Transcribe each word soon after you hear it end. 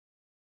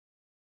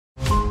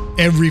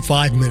Every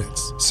 5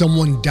 minutes,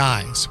 someone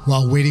dies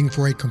while waiting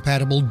for a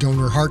compatible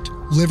donor heart,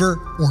 liver,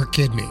 or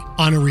kidney.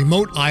 On a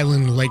remote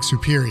island in Lake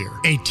Superior,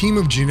 a team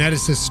of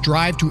geneticists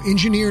strive to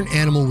engineer an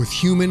animal with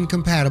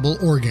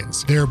human-compatible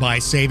organs, thereby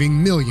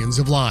saving millions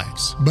of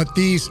lives. But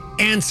these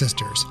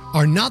ancestors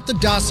are not the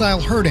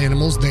docile herd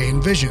animals they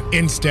envision.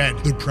 Instead,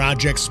 the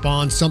project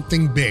spawns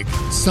something big,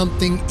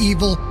 something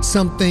evil,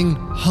 something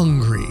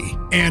hungry.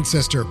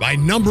 Ancestor by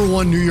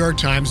 #1 New York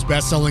Times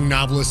bestselling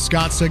novelist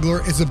Scott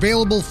Sigler is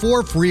available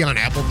for free on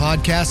Apple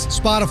Podcasts,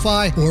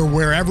 Spotify, or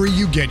wherever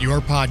you get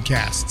your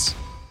podcasts.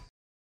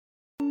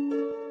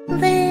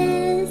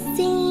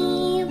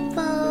 Lizzie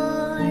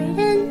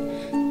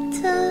Borden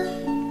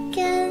took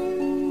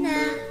an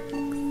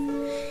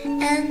axe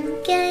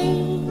and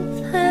gave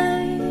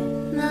her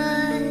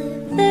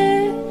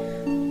mother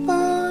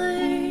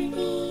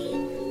 40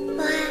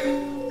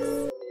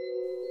 whacks.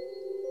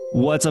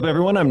 What's up,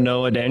 everyone? I'm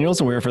Noah Daniels,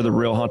 and we're here for the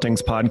Real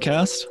Hauntings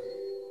podcast.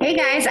 Hey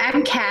guys,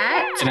 I'm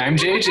Kat. And I'm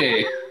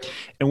JJ.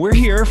 And we're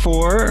here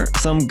for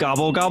some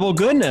gobble gobble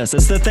goodness.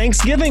 It's the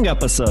Thanksgiving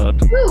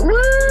episode. Woo woo!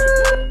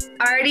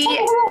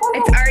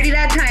 It's already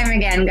that time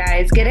again,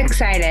 guys. Get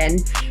excited.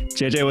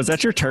 JJ, was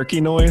that your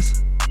turkey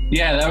noise?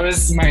 Yeah, that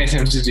was my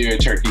attempt to do a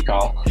turkey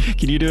call.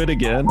 Can you do it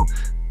again? No,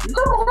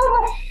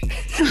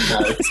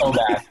 it's so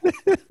bad.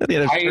 Yeah,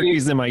 there's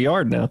turkeys in my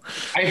yard now.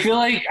 I feel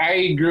like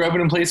I grew up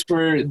in a place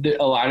where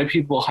a lot of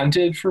people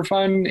hunted for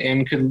fun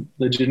and could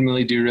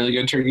legitimately do really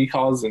good turkey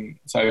calls. And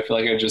so I feel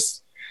like I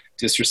just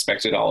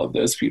disrespected all of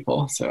those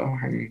people. So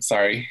I'm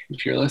sorry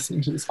if you're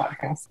listening to this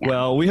podcast.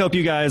 Well, we hope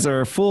you guys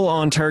are full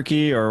on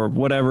turkey or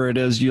whatever it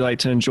is you like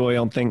to enjoy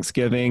on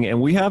Thanksgiving.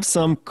 And we have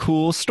some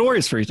cool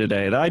stories for you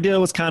today. The idea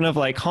was kind of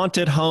like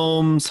haunted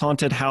homes,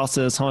 haunted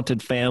houses,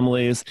 haunted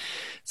families.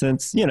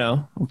 Since,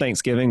 on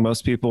Thanksgiving,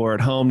 most people are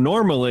at home.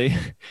 Normally,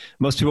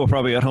 most people are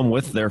probably at home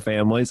with their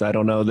families. I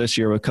don't know, this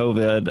year with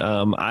COVID,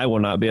 I will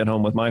not be at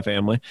home with my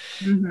family.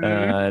 Mm-hmm.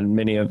 And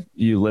many of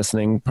you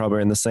listening probably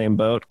are in the same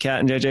boat. Kat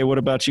and JJ, what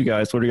about you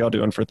guys? What are y'all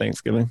doing for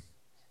Thanksgiving?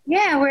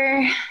 Yeah,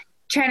 we're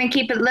trying to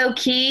keep it low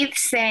key,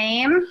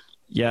 same.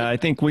 Yeah, I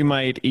think we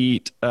might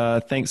eat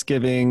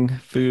Thanksgiving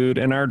food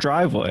in our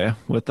driveway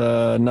with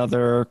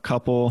another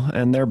couple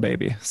and their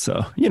baby.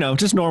 So,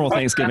 just normal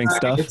Thanksgiving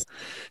stuff.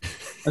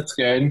 That's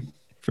good.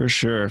 For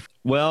sure.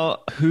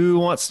 Well, who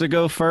wants to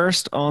go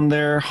first on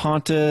their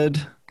haunted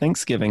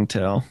Thanksgiving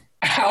tale?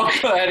 I'll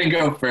go ahead and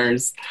go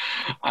first.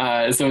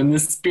 So in the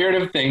spirit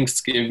of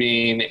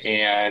Thanksgiving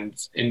and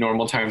in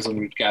normal times when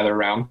we gather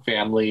around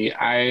family,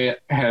 I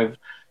have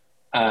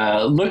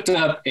looked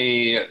up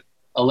a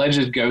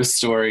alleged ghost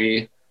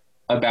story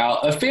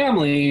about a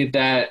family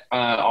that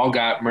all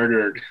got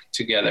murdered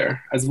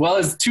together, as well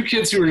as two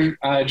kids who were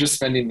just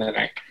spending the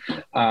night.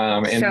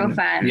 So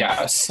fun.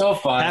 Yeah, so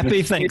fun.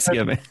 Happy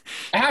Thanksgiving.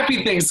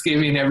 Happy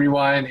Thanksgiving,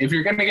 everyone. If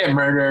you're going to get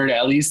murdered,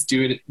 at least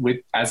do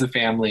it as a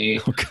family.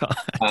 Oh,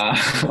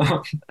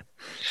 God.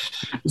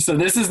 So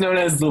this is known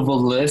as the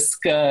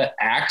Villisca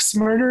Axe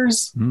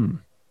Murders.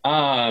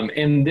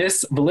 And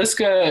this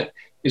Villisca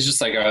is just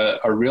like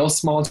a real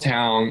small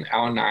town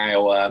out in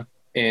Iowa.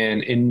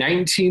 And in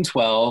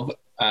 1912,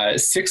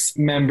 6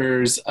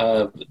 members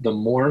of the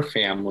Moore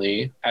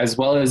family, as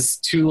well as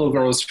 2 little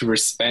girls who were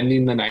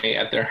spending the night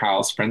at their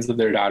house, friends of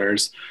their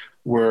daughters,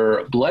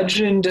 were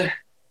bludgeoned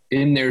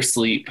in their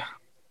sleep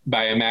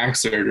by a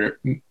Max murderer.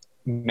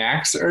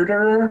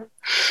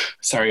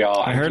 Sorry,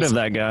 y'all. I heard of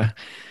that guy.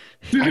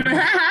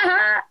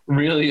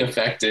 Really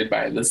affected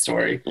by the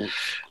story.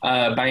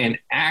 By an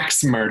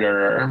axe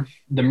murderer.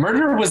 The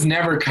murderer was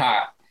never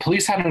caught.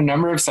 Police had a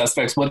number of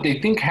suspects. What they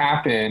think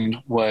happened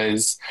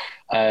was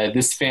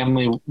this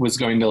family was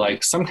going to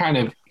some kind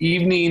of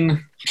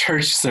evening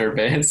church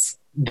service.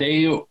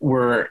 They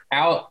were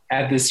out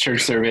at this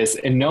church service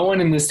and no one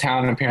in this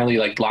town apparently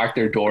locked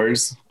their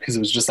doors because it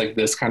was just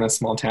this kind of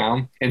small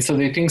town. And so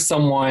they think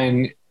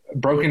someone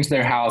broke into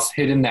their house,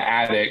 hid in the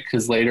attic,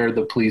 because later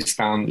the police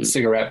found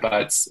cigarette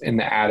butts in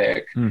the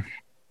attic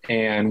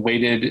and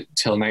waited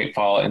till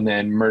nightfall and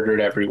then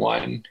murdered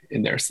everyone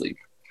in their sleep.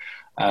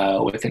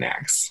 With an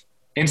axe.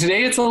 And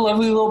today it's a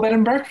lovely little bed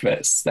and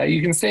breakfast that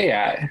you can stay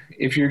at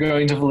if you're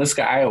going to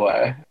Villisca,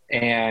 Iowa.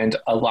 And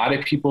a lot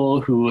of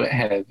people who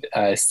have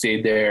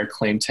stayed there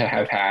claim to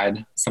have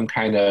had some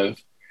kind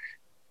of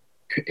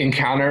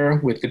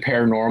encounter with the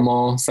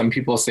paranormal. Some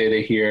people say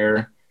they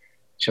hear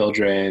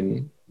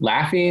children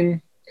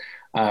laughing.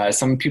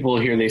 Some people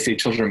here, they say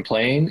children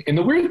playing. And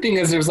the weird thing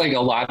is there's a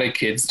lot of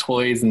kids'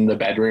 toys in the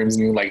bedrooms,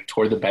 and you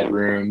tour the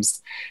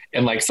bedrooms.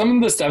 And some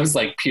of the stuff is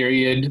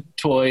period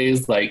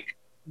toys,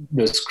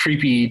 those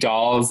creepy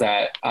dolls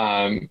that,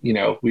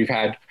 we've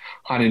had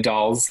haunted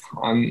dolls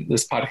on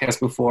this podcast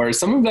before.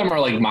 Some of them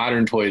are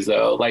modern toys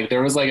though.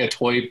 There was a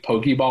toy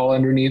Pokeball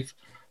underneath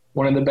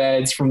one of the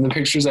beds from the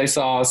pictures I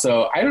saw.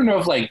 So I don't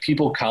know if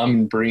people come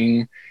and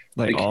bring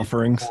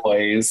offerings.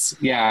 Toys.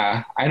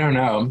 Yeah, I don't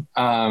know.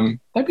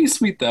 That'd be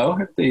sweet though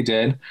if they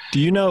did. Do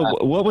you know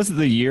what was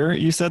the year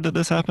you said that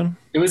this happened?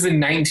 It was in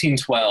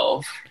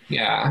 1912.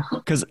 Yeah.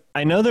 Because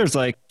I know there's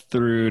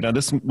through, now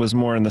this was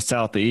more in the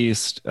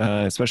Southeast,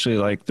 especially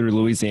like through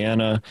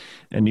Louisiana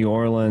and New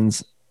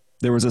Orleans,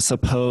 there was a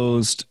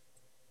supposed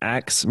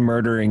axe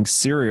murdering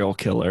serial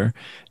killer.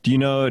 Do you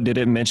know, did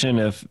it mention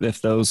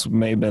if those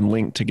may have been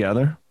linked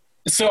together?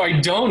 So I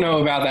don't know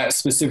about that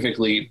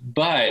specifically,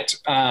 but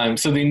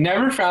so they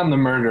never found the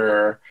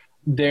murderer.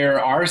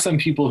 There are some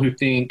people who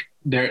think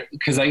there,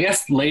 because I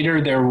guess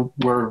later there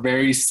were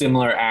very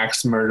similar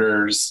axe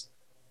murders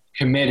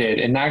committed,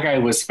 and that guy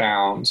was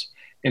found.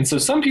 And so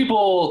some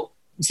people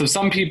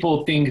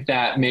think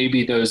that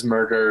maybe those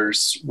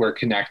murders were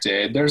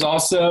connected. There's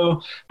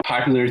also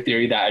popular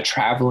theory that a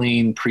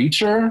traveling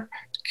preacher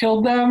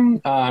killed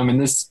them,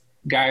 and this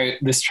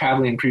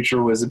traveling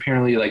preacher was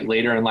apparently like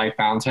later in life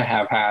found to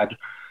have had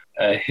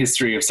a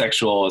history of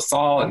sexual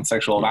assault and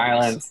sexual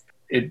violence.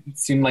 It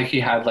seemed like he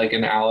had like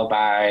an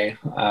alibi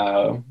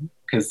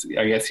because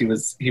I guess he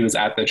was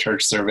at the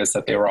church service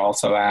that they were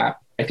also at.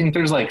 I think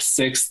there's like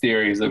 6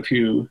 theories of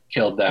who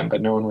killed them,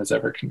 but no one was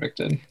ever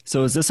convicted.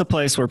 So is this a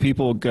place where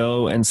people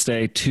go and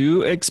stay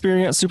to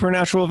experience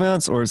supernatural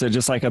events, or is it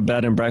just like a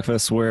bed and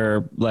breakfast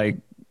where like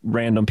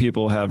random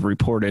people have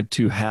reported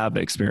to have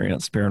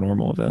experienced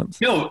paranormal events?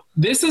 No,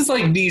 this is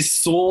like the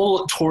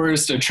sole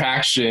tourist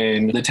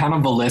attraction, the town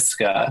of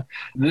Villisca.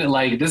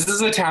 Like, this is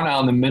a town out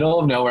in the middle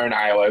of nowhere in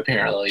Iowa,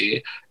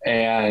 apparently.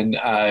 And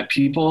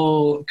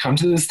people come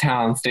to this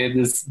town, stay at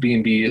this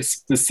B&B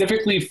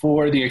specifically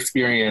for the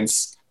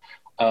experience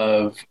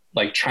of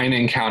like trying to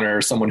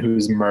encounter someone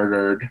who's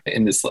murdered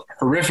in this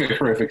horrific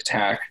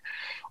attack,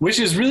 which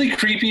is really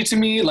creepy to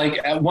me. Like,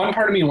 one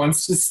part of me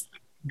wants to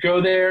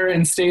go there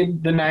and stay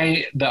the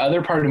night. The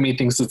other part of me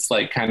thinks it's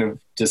like kind of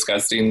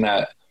disgusting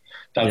that's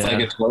like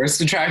a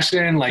tourist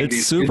attraction. Like,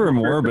 it's super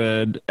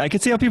morbid. I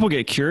could see how people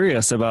get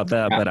curious about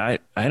that, but I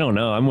don't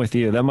know. I'm with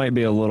you. That might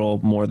be a little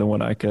more than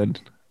what I could.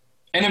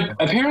 And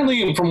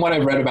apparently, from what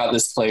I've read about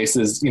this place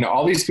is,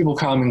 all these people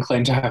come and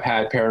claim to have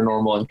had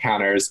paranormal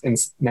encounters. And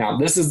now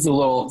this is the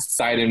little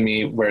side in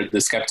me where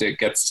the skeptic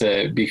gets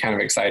to be kind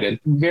of excited.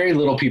 Very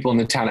little people in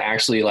the town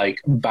actually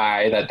like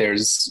buy that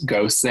there's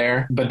ghosts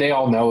there, but they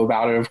all know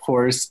about it, of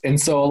course.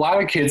 And so a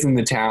lot of kids in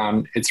the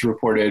town, it's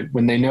reported,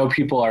 when they know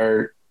people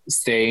are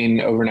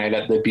staying overnight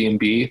at the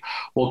B&B,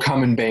 will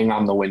come and bang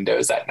on the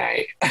windows at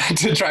night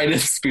to try to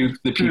spook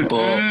the people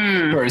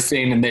who are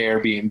staying in the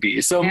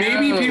Airbnb. So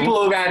maybe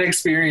people have had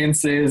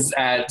experiences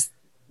at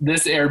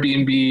this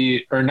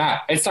Airbnb, or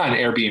not, it's not an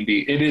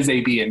Airbnb, it is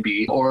a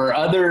B&B, or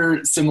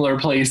other similar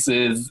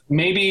places.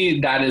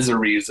 Maybe that is a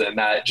reason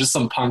that just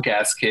some punk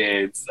ass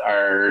kids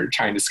are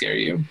trying to scare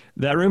you.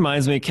 That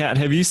reminds me, Kat,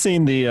 have you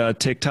seen the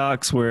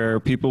TikToks where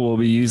people will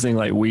be using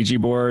like Ouija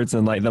boards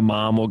and like the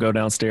mom will go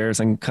downstairs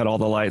and cut all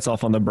the lights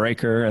off on the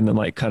breaker and then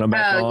like cut them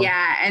back on? Oh,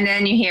 yeah. And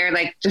then you hear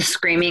like just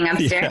screaming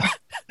upstairs. Yeah.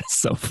 It's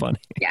so funny.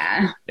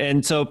 Yeah.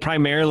 And so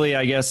primarily,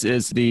 I guess,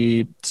 is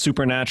the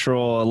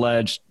supernatural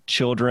alleged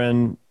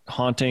children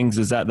hauntings,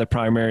 is that the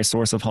primary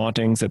source of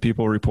hauntings that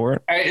people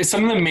report?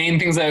 Some of the main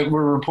things that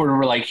were reported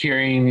were like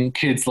hearing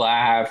kids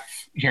laugh,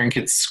 hearing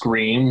kids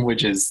scream,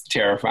 which is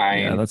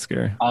terrifying. Yeah, that's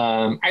scary.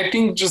 I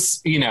think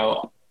just,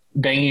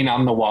 banging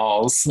on the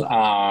walls,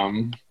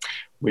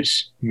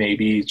 which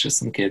maybe just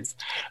some kids,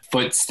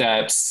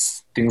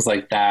 footsteps, things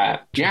like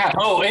that. Yeah.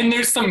 Oh, and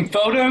there's some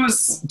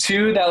photos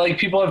too that like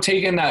people have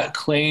taken that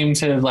claim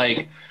to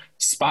like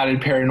spotted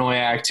paranoia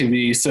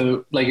activity.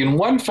 So like in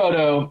one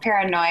photo,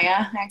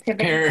 Paranoia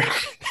activity.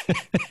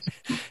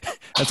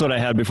 That's what I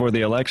had before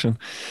the election.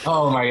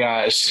 Oh my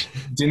gosh.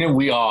 Didn't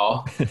we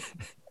all?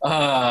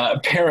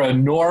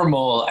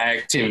 Paranormal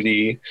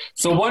activity.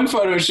 So one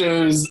photo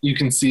shows you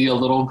can see a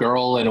little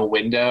girl in a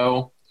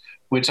window,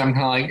 which I'm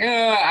kind of like,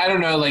 I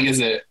don't know. Like, is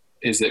it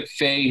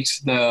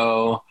faked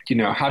though?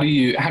 How do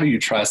you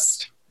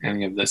trust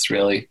any of this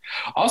really?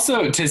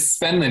 Also, to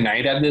spend the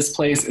night at this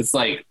place, it's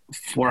like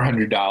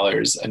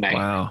 $400 a night.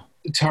 Wow.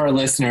 To our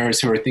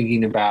listeners who are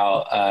thinking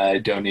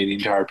about donating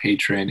to our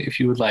Patreon, if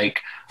you would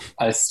like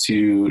us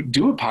to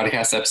do a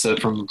podcast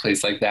episode from a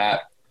place like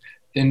that,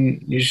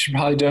 then you should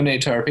probably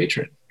donate to our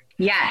Patreon.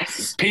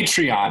 Yes.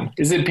 Patreon.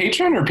 Is it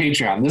Patreon or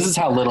Patreon? This is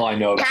how little I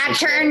know about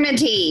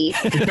Paternity.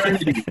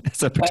 Paternity.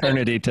 It's a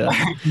paternity test.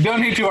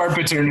 Donate to our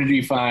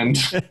paternity fund.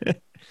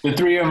 The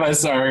three of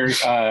us are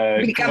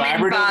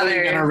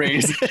collaboratively going to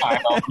raise a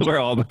child. We're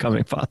all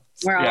becoming fathers.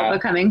 We're all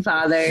becoming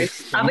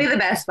fathers. I'll be the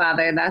best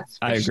father. That's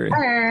for I agree.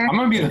 Sure. I'm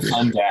going to be the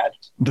fun dad.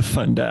 The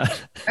fun dad.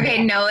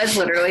 Okay, Noah's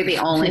literally the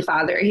only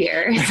father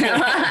here.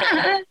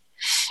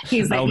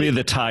 So I'll be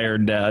the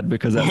tired dad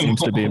because that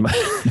seems to be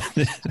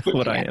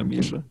what I am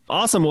usually.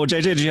 Awesome. Well,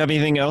 JJ, did you have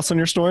anything else on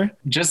your story?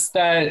 Just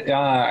that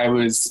I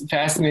was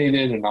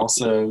fascinated and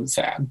also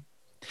sad.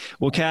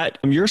 Well, Kat,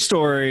 your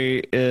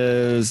story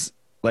is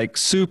like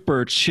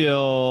super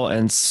chill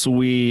and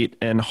sweet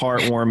and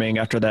heartwarming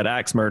after that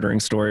axe murdering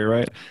story,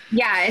 right?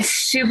 Yeah, it's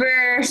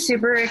super,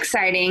 super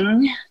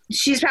exciting.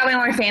 She's probably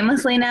more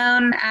famously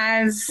known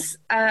as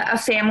a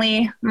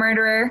family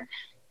murderer.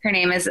 Her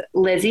name is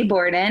Lizzie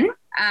Borden.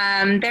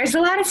 There's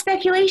a lot of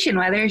speculation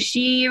whether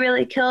she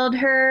really killed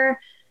her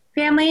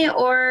family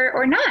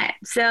or not.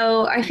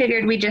 So I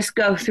figured we'd just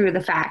go through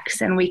the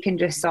facts and we can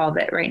just solve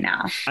it right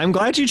now. I'm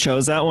glad you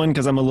chose that one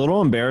because I'm a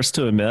little embarrassed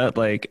to admit,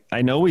 like,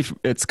 I know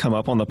it's come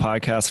up on the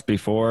podcast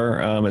before,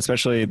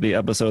 especially the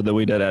episode that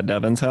we did at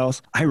Devin's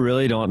house. I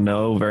really don't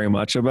know very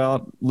much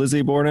about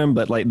Lizzie Borden,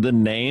 but like the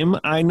name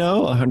I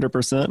know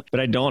 100%, but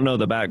I don't know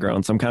the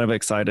background. So I'm kind of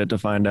excited to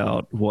find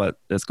out what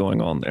is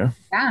going on there.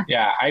 Yeah.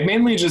 Yeah, I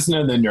mainly just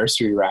know the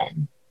nursery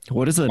rhyme.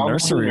 What is a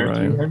nursery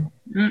rhyme?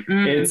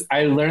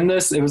 I learned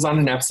this. It was on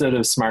an episode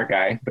of Smart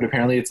Guy, but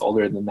apparently it's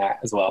older than that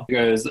as well. It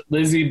goes,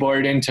 Lizzie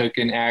Borden took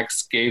an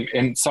axe,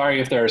 and sorry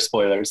if there are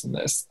spoilers in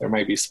this. There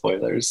might be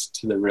spoilers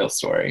to the real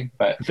story,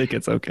 but I think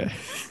it's okay.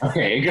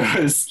 Okay, it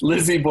goes,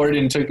 Lizzie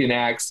Borden took an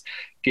axe,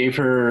 gave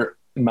her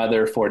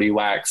mother 40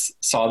 whacks,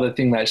 saw the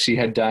thing that she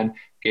had done,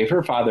 gave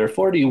her father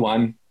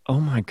 41. Oh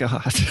my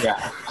God.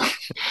 Yeah.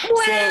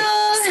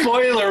 Well, So,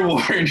 spoiler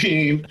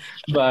warning,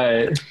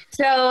 but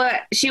so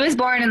she was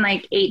born in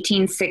like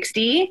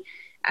 1860.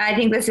 I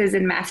think this is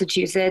in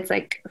Massachusetts,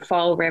 like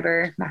Fall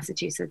River,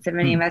 Massachusetts, if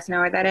any of us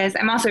know where that is.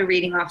 I'm also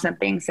reading off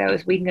something, so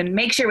we can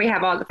make sure we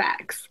have all the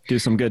facts. Do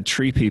some good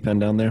tree peeping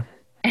down there.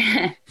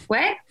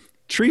 What?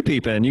 Tree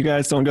peeping. You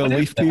guys don't go What is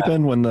leaf that?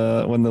 peeping when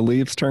the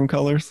leaves turn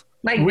colors?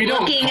 Like we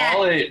don't looking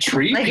call at, it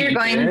tree like you're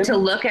going peeping. to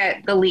look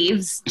at the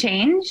leaves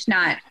change,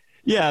 not.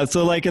 Yeah,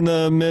 so like in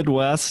the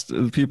Midwest,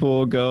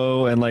 people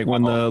go and like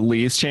when the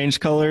leaves change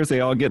colors, they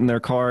all get in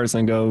their cars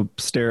and go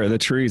stare at the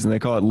trees, and they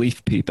call it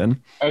leaf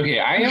peeping. Okay,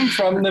 I am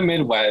from the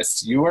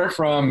Midwest. You are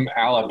from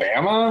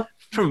Alabama?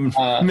 From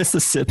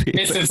Mississippi.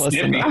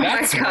 Mississippi. Oh my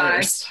That's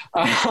gosh.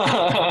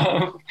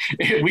 worse.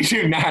 We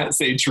do not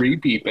say tree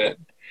peeping.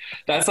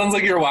 That sounds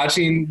like you're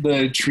watching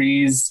the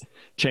trees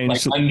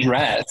Change. like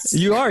undress.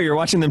 You're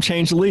watching them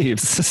change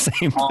leaves. It's the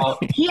same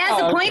thing. He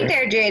has a point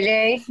there,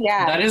 JJ.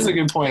 Yeah. That is a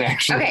good point,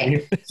 actually.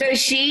 Okay, so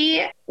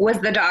she was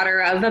the daughter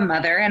of a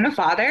mother and a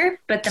father,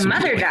 but the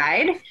mother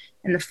died,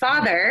 and the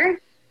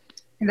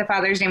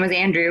father's name was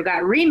Andrew,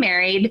 got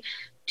remarried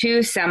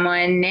to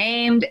someone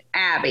named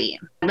Abby.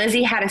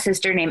 Lizzie had a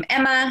sister named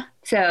Emma,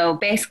 so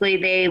basically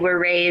they were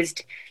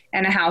raised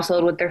in a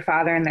household with their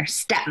father and their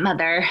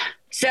stepmother.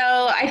 So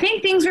I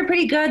think things were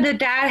pretty good. The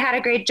dad had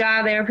a great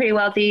job. They were pretty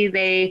wealthy.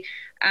 They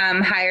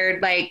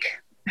hired like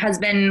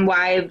husband,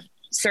 wife,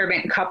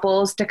 servant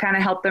couples to kind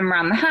of help them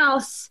around the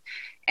house.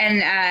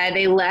 And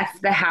they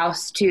left the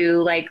house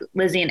to like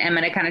Lizzie and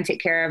Emma to kind of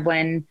take care of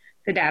when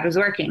the dad was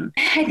working.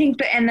 I think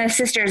the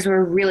sisters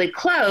were really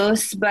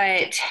close,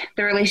 but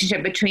the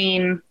relationship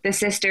between the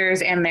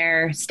sisters and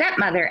their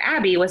stepmother,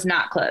 Abby, was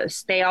not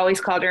close. They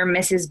always called her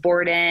Mrs.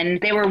 Borden.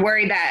 They were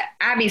worried that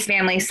Abby's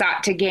family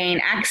sought to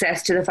gain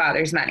access to the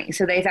father's money.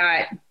 So they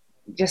thought,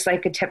 just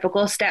like a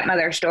typical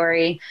stepmother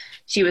story,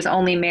 she was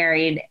only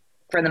married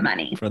for the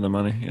money. For the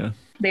money, yeah.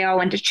 They all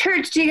went to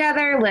church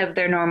together, lived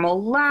their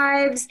normal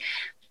lives.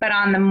 But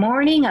on the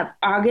morning of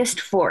August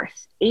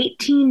 4th,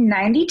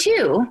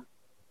 1892,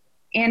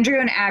 Andrew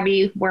and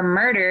Abby were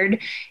murdered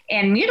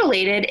and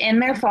mutilated in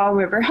their Fall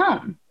River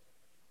home.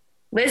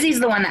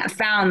 Lizzie's the one that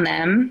found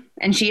them,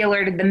 and she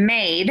alerted the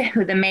maid,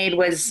 who the maid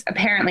was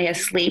apparently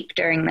asleep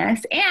during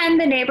this, and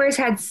the neighbors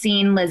had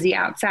seen Lizzie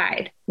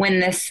outside when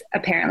this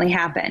apparently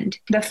happened.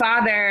 The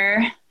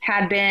father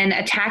had been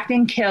attacked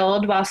and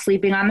killed while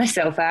sleeping on the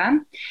sofa,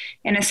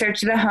 and a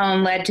search of the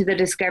home led to the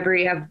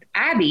discovery of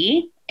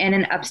Abby in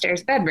an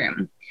upstairs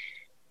bedroom.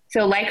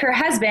 So like her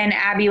husband,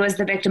 Abby was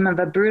the victim of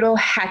a brutal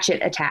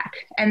hatchet attack.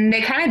 And they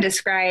kind of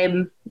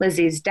describe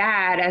Lizzie's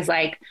dad as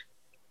like,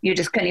 you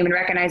just couldn't even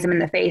recognize him in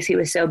the face. He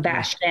was so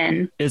bashed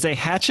in. Is a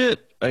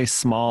hatchet a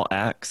small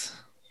axe?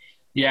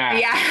 Yeah.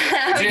 Yeah,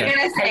 I was going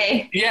to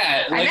say.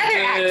 Yeah. Like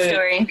Another axe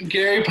story.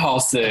 Gary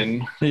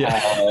Paulson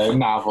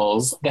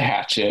novels, The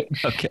Hatchet.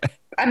 Okay.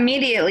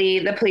 Immediately,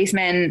 the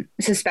policeman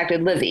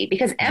suspected Lizzie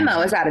because Emma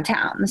was out of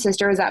town. The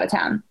sister was out of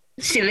town.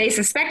 They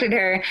suspected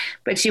her,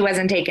 but she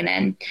wasn't taken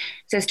in.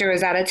 Sister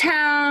was out of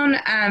town.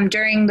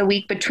 During the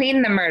week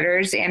between the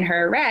murders and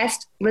her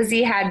arrest,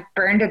 Lizzie had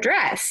burned a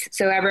dress.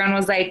 So everyone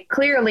was like,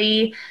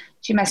 clearly,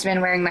 she must have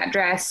been wearing that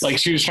dress. Like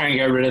she was trying to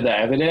get rid of the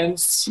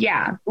evidence?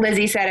 Yeah.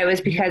 Lizzie said it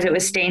was because it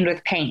was stained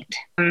with paint.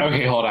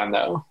 Okay, hold on,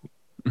 though.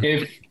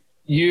 If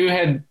you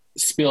had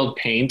spilled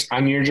paint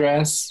on your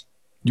dress,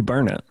 You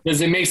burn it.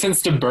 does it make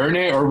sense to burn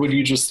it, or would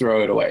you just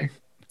throw it away?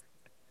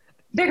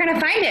 They're going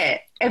to find it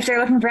if they're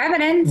looking for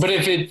evidence. But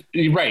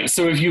right,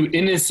 so if you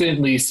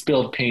innocently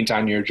spilled paint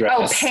on your dress.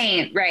 Oh,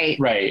 paint, right.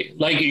 Right.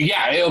 Like,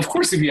 yeah, of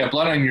course, if you have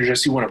blood on your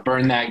dress, you want to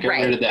burn that, get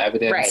rid of the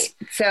evidence. Right.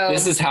 So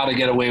This is How to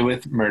Get Away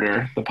with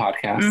Murder, the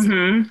podcast.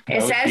 Mm-hmm. That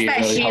It would says be that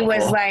really she helpful.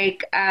 was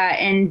like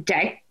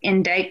indicted.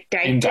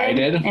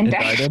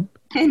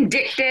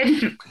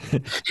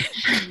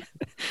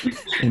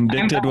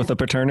 Indicted with a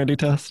paternity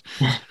test.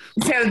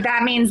 So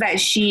that means that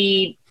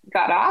she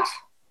got off.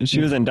 She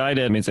was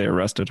indicted. It means they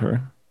arrested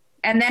her.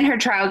 And then her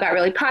trial got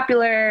really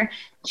popular.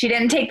 She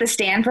didn't take the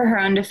stand for her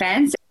own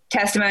defense.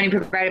 testimony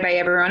provided by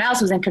everyone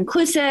else was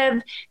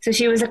inconclusive. So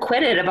she was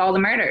acquitted of all the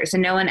murders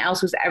and no one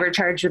else was ever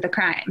charged with the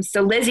crimes.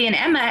 So Lizzie and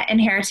Emma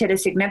inherited a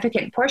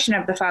significant portion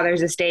of the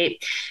father's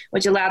estate,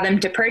 which allowed them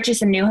to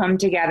purchase a new home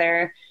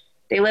together.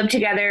 They lived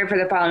together for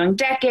the following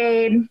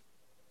decade.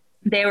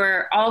 They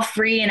were all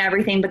free and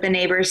everything, but the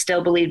neighbors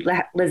still believed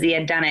Lizzie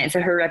had done it. So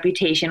her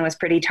reputation was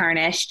pretty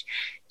tarnished.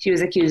 She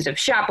was accused of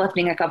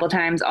shoplifting a couple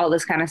times, all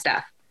this kind of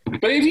stuff.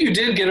 But if you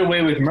did get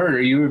away with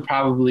murder, you would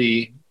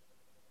probably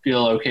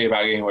feel okay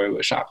about getting away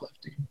with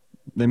shoplifting.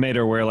 They made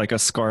her wear like a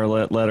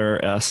scarlet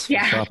letter S.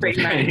 Yeah,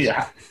 pretty much.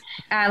 Yeah.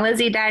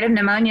 Lizzie died of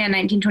pneumonia in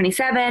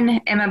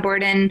 1927. Emma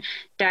Borden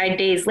died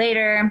days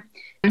later.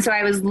 And so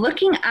I was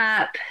looking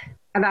up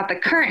about the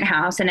current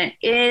house, and it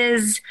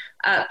is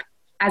up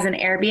as an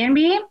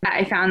Airbnb.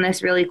 I found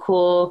this really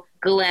cool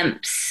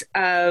glimpse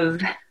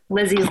of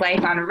Lizzie's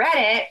life on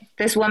Reddit.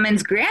 This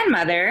woman's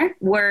grandmother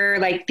were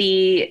like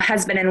the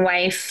husband and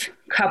wife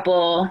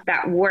couple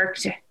that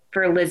worked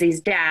for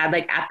Lizzie's dad,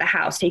 like at the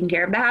house, taking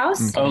care of the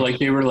house. Oh, like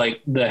they were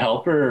like the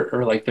helper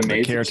or like the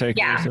maid? Caretaker.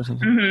 Yeah.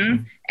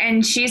 Mm-hmm.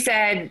 And she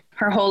said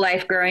her whole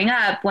life growing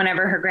up,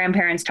 whenever her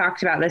grandparents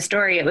talked about this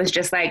story, it was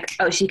just like,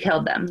 oh, she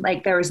killed them.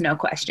 Like there was no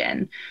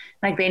question.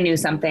 Like they knew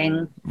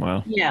something,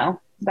 wow, you know,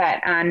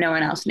 that no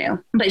one else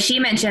knew. But she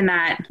mentioned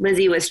that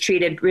Lizzie was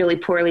treated really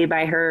poorly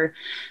by her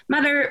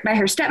mother, by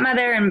her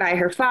stepmother, and by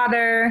her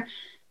father,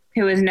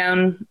 who was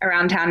known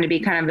around town to be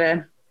kind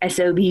of a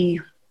SOB,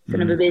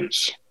 son of a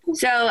bitch.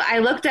 So I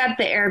looked up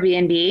the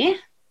Airbnb,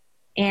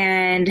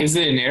 and is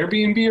it an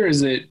Airbnb or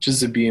is it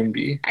just a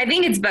B&B? I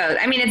think it's both.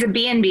 I mean, it's a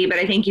B&B, but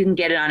I think you can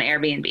get it on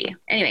Airbnb.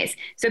 Anyways,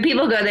 so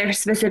people go there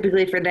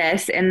specifically for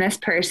this, and this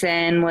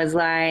person was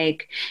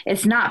like,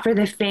 it's not for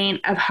the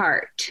faint of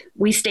heart.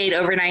 We stayed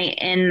overnight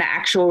in the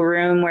actual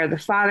room where the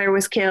father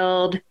was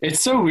killed. It's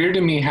so weird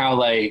to me how,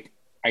 like,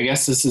 I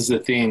guess this is the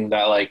thing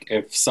that, like,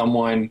 if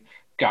someone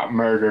got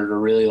murdered a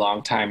really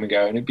long time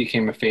ago and it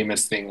became a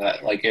famous thing,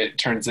 that like it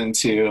turns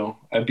into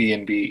a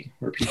B&B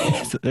where people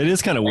it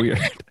is kind of weird.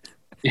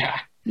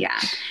 Yeah.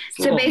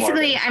 So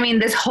basically, I mean,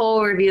 this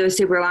whole review is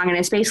super long, and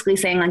it's basically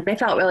saying like they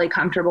felt really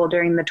comfortable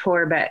during the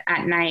tour, but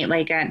at night,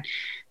 like at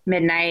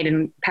midnight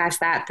and past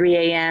that 3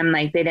 a.m.,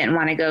 like they didn't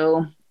want to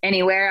go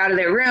anywhere out of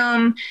their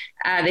room.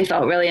 They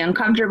felt really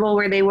uncomfortable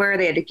where they were.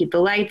 They had to keep the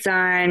lights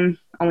on,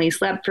 only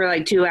slept for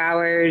like 2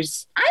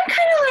 hours. I'm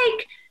kind of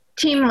like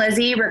Team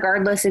Lizzie,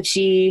 regardless if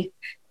she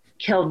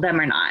killed them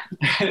or not,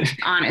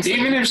 honestly.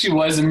 Even if she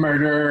was a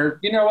murderer,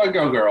 you know what,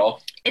 go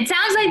girl. It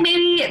sounds like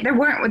maybe there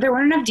weren't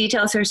enough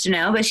details for us to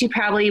know, but she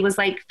probably was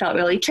like, felt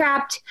really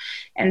trapped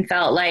and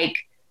felt like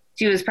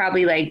she was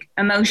probably like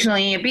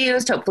emotionally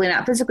abused, hopefully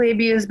not physically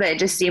abused, but it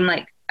just seemed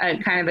like a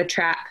kind of a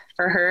trap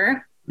for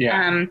her.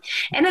 Yeah.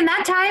 And in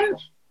that time,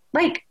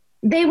 like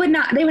they would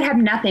have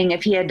nothing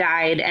if he had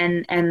died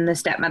and the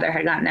stepmother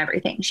had gotten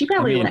everything. She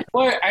probably wouldn't.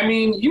 Well, I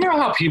mean, you know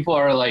how people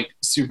are like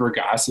super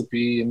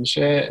gossipy and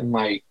shit, and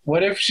like,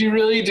 what if she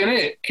really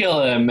didn't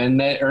kill him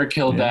or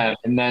kill them,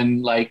 and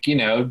then like, you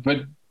know, but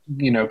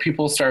you know,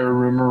 people start a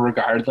rumor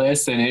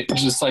regardless, and it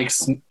just like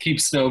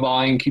keeps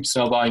snowballing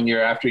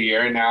year after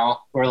year. And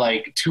now we're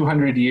like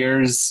 200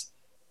 years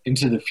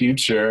into the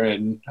future,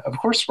 and of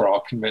course we're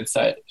all convinced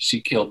that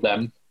she killed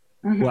them.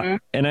 Mm-hmm. Well,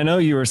 and I know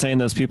you were saying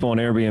those people on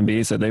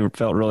Airbnb said they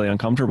felt really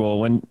uncomfortable.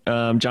 When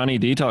Johnny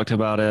D talked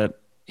about it,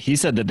 he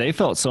said that they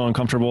felt so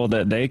uncomfortable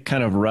that they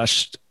kind of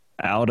rushed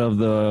out of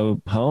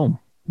the home.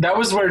 That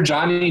was where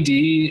Johnny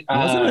D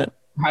had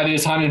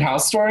his haunted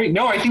house story.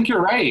 No, I think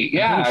you're right.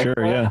 Yeah.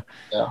 Sure.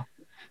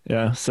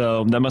 Yeah.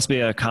 So that must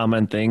be a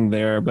common thing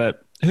there,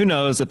 but who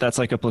knows if that's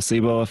like a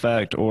placebo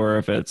effect or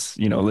if it's,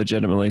 you know,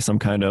 legitimately some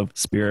kind of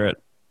spirit.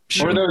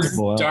 Or those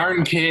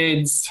darn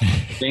kids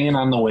banging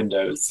on the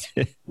windows.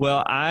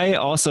 Well, I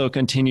also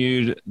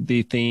continued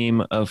the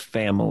theme of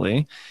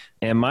family,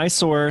 and my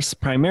source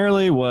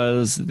primarily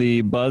was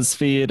the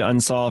BuzzFeed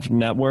Unsolved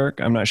Network.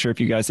 I'm not sure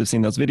if you guys have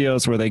seen those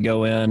videos where they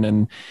go in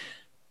and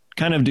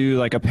kind of do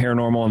like a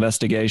paranormal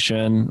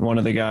investigation. One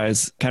of the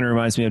guys kind of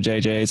reminds me of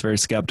JJ. He's very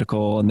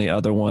skeptical, and the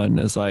other one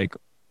is like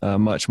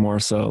much more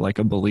so like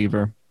a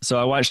believer. So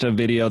I watched a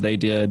video they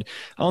did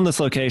on this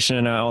location,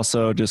 and I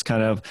also just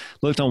kind of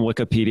looked on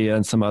Wikipedia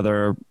and some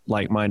other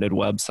like-minded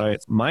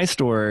websites. My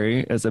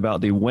story is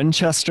about the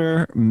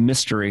Winchester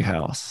Mystery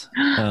House,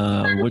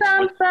 which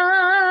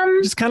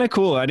is kind of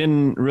cool. I'd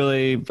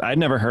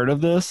never heard of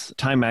this.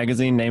 Time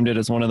Magazine named it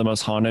as one of the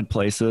most haunted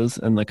places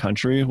in the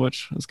country,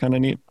 which is kind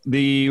of neat.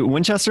 The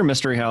Winchester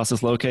Mystery House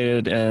is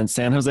located in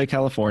San Jose,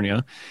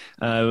 California.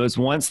 It was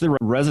once the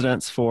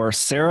residence for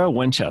Sarah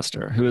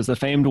Winchester, who is the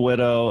famed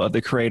widow of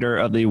the creator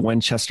of the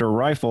Winchester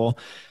rifle,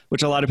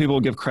 which a lot of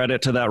people give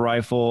credit to that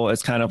rifle.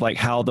 It's kind of like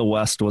how the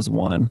West was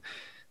won.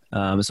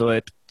 So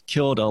it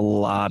killed a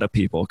lot of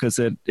people because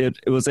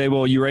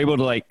you were able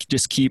to like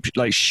just keep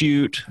like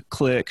shoot,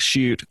 click,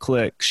 shoot,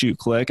 click, shoot,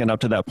 click. And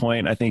up to that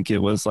point, I think it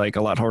was like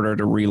a lot harder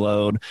to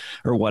reload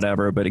or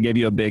whatever, but it gave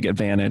you a big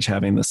advantage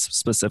having this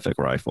specific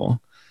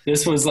rifle.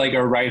 This was like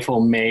a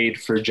rifle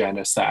made for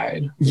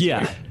genocide.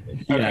 Yeah.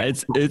 Yeah. Okay.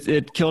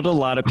 It killed a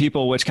lot of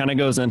people, which kind of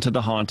goes into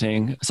the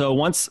haunting. So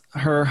once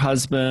her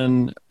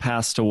husband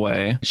passed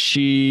away,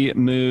 she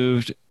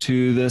moved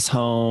to this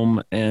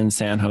home in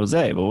San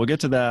Jose, but we'll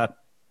get to that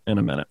in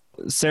a minute.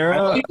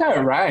 Sarah, I think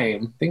that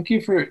rhyme. Thank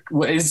you for.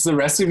 Is the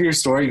rest of your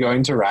story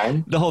going to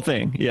rhyme? the whole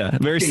thing. Yeah.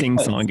 Very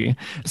sing-songy.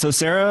 So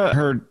Sarah,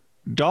 her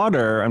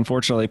daughter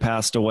unfortunately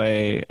passed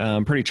away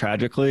pretty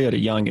tragically at a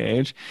young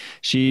age.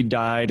 She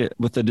died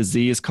with a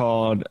disease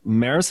called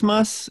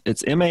marasmus.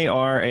 It's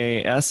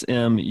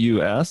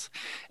marasmus,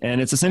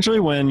 and it's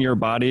essentially when your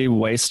body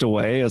wastes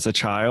away as a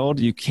child.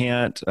 You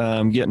can't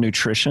get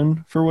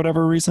nutrition for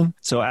whatever reason.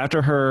 So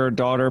after her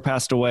daughter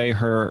passed away,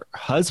 her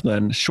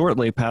husband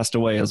shortly passed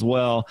away as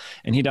well,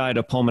 and he died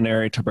of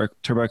pulmonary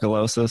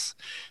tuberculosis.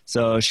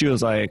 So she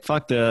was like,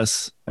 fuck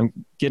this. I'm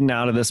getting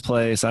out of this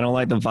place. I don't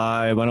like the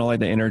vibe. I don't like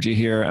the energy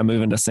here. I'm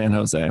moving to San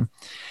Jose.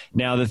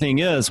 Now, the thing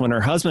is, when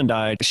her husband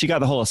died, she got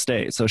the whole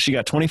estate. So she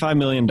got $25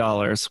 million.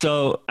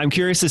 So I'm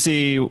curious to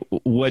see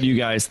what you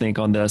guys think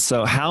on this.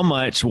 So how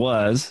much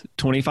was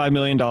 $25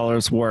 million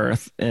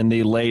worth in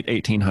the late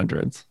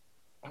 1800s?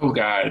 Oh,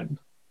 God.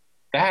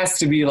 That has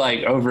to be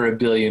like over $1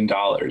 billion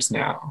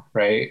now,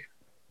 right?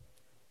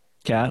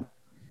 Kat?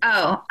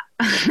 Oh,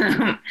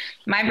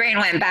 my brain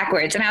went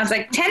backwards and I was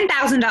like,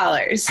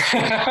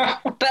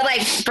 $10,000. But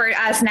like for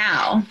us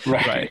now.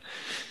 Right.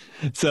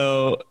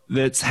 So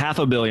that's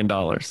 $500 million.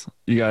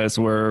 You guys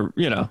were,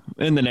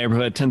 in the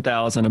neighborhood,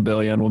 10,000, $1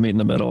 billion. We'll meet in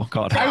the middle.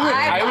 Call it.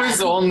 I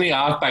was only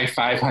off by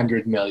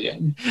 500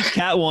 million.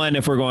 Cat won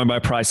if we're going by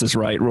Price is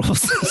Right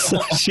rules.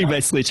 So she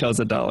basically chose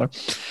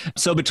 $1.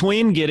 So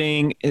between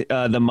getting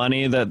the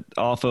money that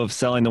off of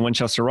selling the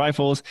Winchester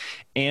rifles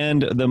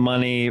and the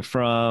money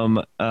from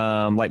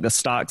like the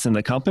stocks in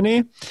the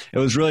company, it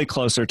was really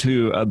closer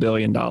to $1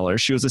 billion.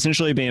 She was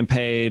essentially being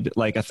paid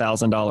like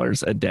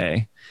 $1,000 a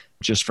day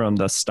just from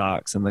the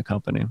stocks in the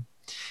company.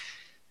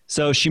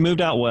 So she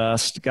moved out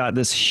west, got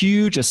this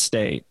huge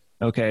estate.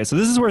 Okay, so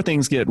this is where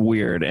things get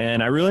weird.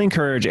 And I really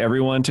encourage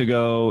everyone to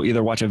go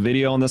either watch a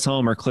video on this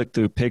home or click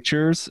through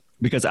pictures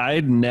because I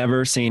had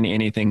never seen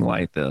anything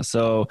like this.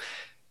 So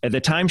at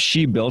the time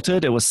she built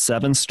it, it was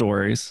 7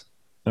 stories.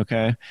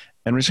 Okay. And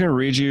I'm just going to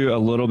read you a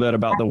little bit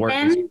about the work.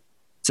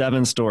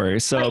 7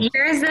 stories. So what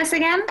year is this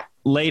again?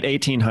 Late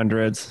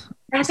 1800s.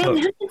 I think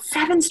there's been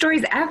 7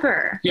 stories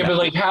ever. Yeah, but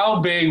like how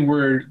big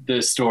were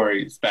the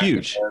stories back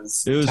Huge.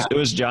 then? It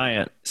was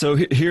giant. So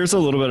here's a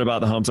little bit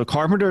about the home. So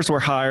carpenters were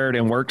hired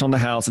and worked on the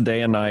house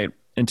day and night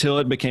until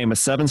it became a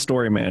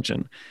 7-story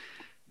mansion.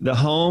 The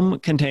home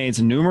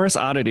contains numerous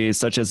oddities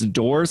such as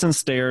doors and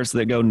stairs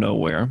that go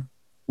nowhere,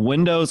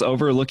 windows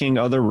overlooking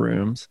other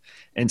rooms,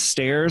 and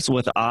stairs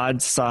with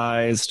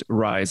odd-sized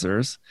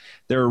risers.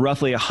 There are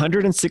roughly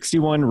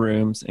 161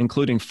 rooms,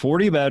 including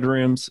 40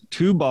 bedrooms,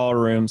 2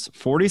 ballrooms,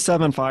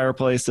 47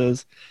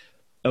 fireplaces,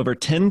 over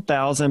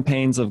 10,000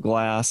 panes of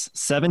glass,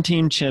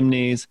 17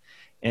 chimneys,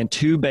 and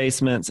 2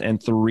 basements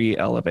and 3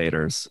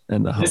 elevators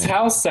in the home. This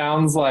house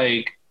sounds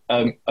like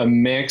a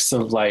mix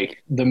of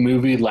like the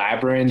movie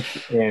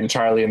Labyrinth and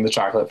Charlie and the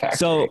Chocolate Factory.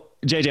 So,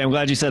 JJ, I'm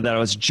glad you said that. I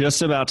was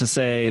just about to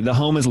say the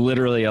home is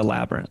literally a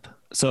labyrinth.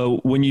 So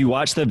when you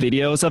watch the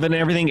videos of it and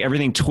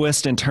everything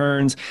twists and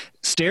turns.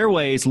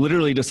 Stairways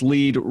literally just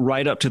lead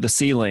right up to the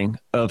ceiling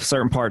of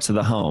certain parts of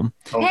the home.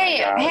 Oh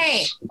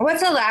hey,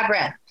 what's a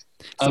labyrinth?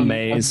 It's a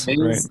maze.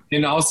 Right?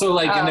 And also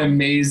like an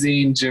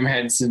amazing Jim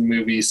Henson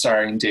movie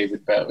starring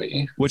David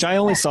Bowie. Which I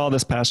only saw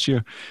this past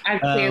year.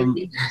 I've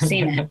clearly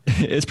seen it.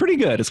 It's pretty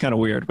good. It's kind of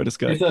weird, but it's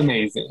good. It's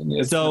amazing.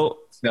 It's the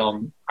best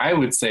film I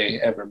would say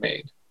ever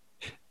made.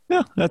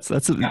 Yeah, that's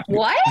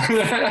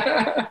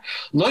What?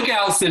 Look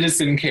out,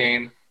 Citizen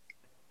Kane.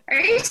 Are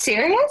you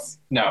serious?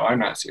 No, I'm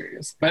not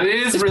serious. But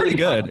it's really really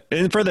good.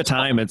 And for the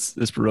time,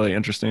 it's really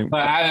interesting.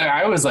 But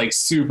I was like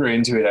super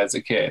into it as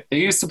a kid. They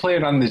used to play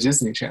it on the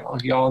Disney Channel.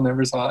 Y'all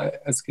never saw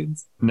it as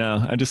kids?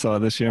 No, I just saw it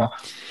this year.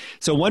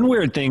 So one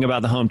weird thing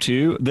about the home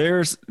too,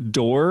 there's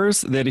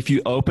doors that if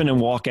you open and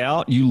walk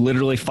out, you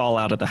literally fall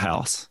out of the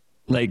house.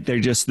 Like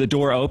the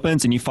door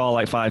opens and you fall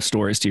like 5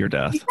 stories to your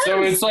death.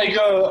 So it's like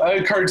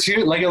a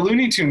cartoon, like a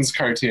Looney Tunes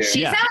cartoon.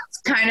 She sounds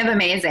kind of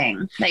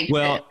amazing.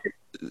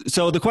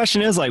 So the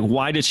question is like,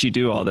 why did she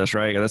do all this,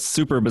 right? That's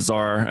super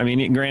bizarre. I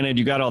mean, granted,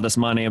 you got all this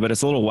money, but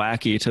it's a little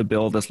wacky to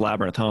build this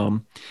labyrinth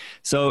home.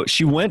 So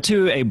she went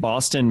to a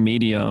Boston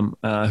medium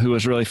who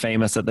was really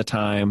famous at the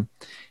time,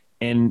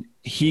 and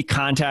he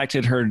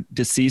contacted her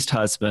deceased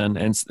husband,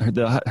 and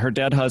her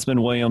dead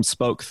husband, William,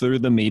 spoke through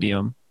the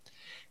medium.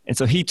 And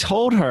so he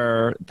told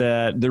her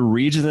that the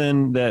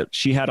reason that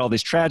she had all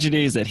these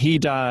tragedies, that he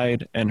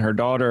died and their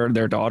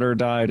daughter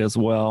died as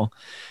well,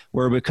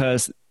 were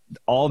because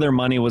all their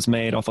money was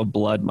made off of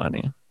blood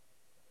money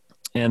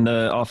and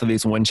off of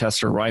these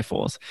Winchester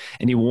rifles.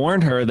 And he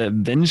warned her that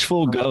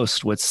vengeful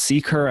ghosts would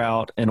seek her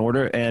out and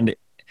in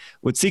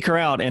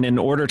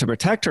order to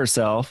protect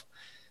herself,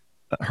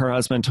 her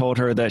husband told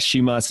her that she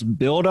must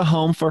build a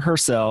home for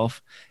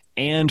herself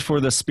and for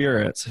the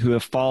spirits who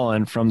have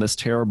fallen from this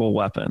terrible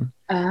weapon.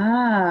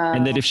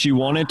 And that if she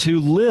wanted to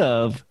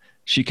live,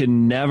 she could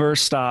never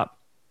stop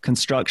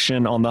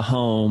construction on the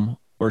home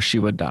or she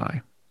would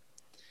die.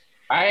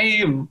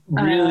 I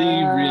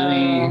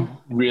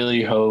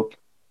really hope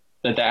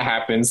that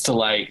happens to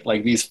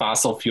like these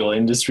fossil fuel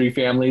industry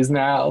families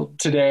now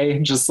today,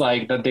 just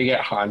like that they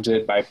get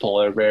haunted by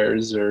polar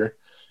bears or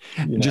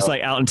just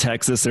like out in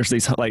Texas, there's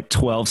these like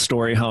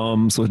 12-story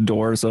homes with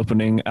doors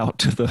opening out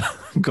to the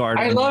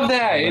garden. I love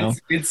that.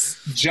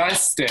 It's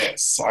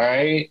justice. All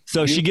right.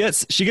 So she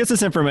gets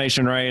this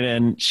information, right?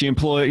 And she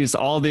employs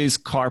all these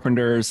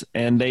carpenters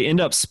and they end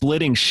up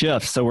splitting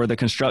shifts. So where the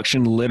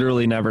construction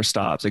literally never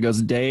stops. It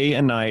goes day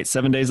and night,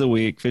 7 days a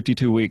week,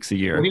 52 weeks a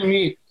year.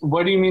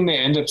 What do you mean they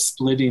end up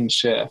splitting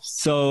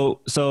shifts?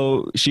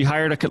 So she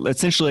hired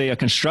essentially a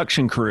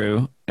construction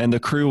crew, and the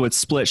crew would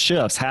split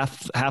shifts.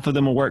 Half of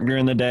them would work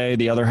during the day,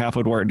 the other half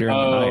would work during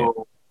the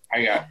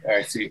night.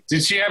 I see.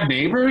 Did she have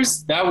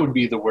neighbors? That would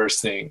be the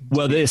worst thing.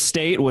 Well, the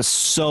estate was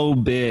so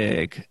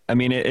big. I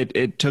mean,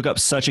 it took up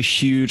such a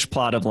huge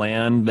plot of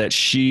land that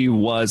she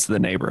was the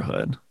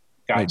neighborhood.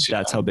 Gotcha. Like,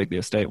 that's how big the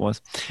estate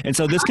was. And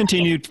so this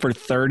continued for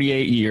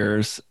 38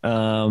 years.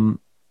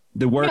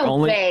 The work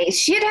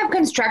she'd have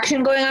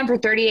construction going on for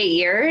 38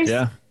 years.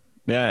 Yeah.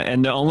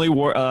 And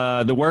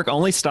the work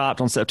only stopped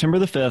on September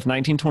the 5th,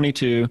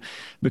 1922,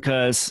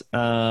 because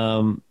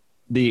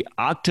the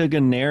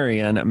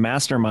octogenarian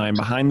mastermind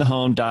behind the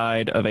home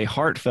died of a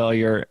heart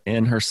failure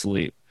in her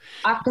sleep.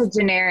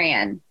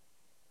 Octogenarian.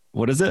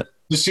 What is it?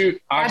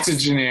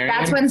 Octogenarian.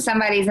 That's when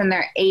somebody's in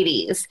their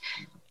 80s.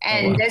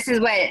 And this is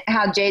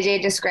how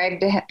JJ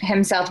described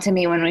himself to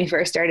me when we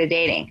first started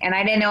dating. And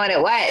I didn't know what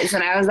it was.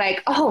 And I was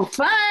like, oh,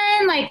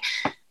 fun. Like,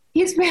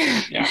 he's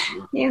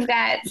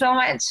got so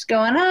much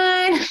going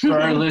on. For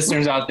our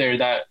listeners out there,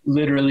 that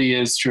literally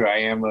is true. I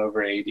am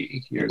over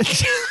 80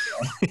 years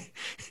old.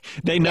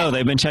 They know.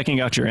 They've been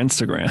checking out your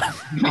Instagram.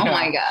 Oh,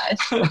 my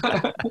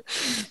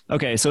gosh.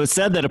 Okay, so it's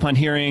said that upon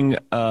hearing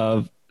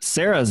of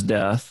Sarah's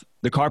death,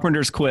 the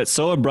carpenters quit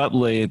so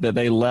abruptly that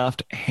they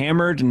left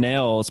hammered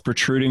nails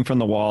protruding from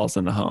the walls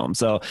in the home.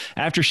 So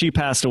after she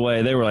passed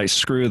away, they were like,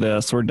 screw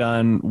this. We're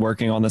done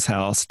working on this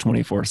house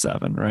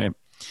 24/7, right?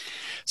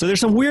 So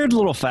there's some weird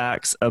little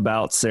facts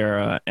about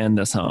Sarah and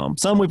this home.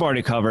 Some we've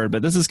already covered,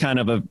 but this is kind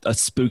of a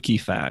spooky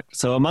fact.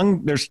 So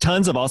there's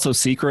tons of also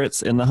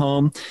secrets in the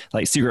home,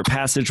 like secret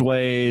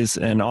passageways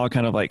and all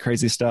kind of like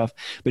crazy stuff.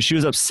 But she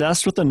was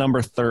obsessed with the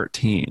number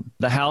 13.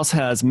 The house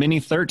has many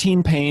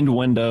 13 paned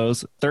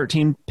windows,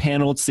 13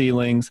 paneled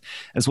ceilings,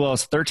 as well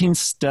as 13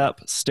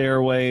 step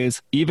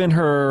stairways. Even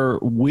her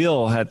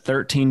will had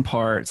 13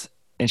 parts,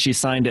 and she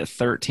signed it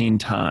 13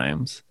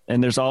 times.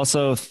 And there's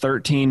also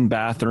 13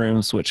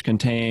 bathrooms, which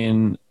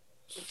contain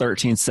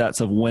 13 sets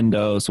of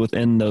windows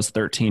within those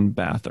 13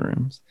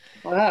 bathrooms.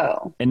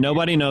 Whoa. And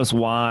nobody knows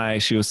why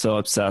she was so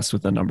obsessed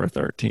with the number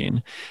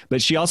 13.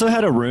 But she also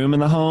had a room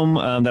in the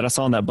home that I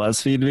saw in that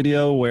BuzzFeed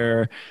video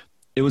where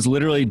it was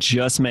literally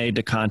just made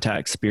to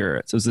contact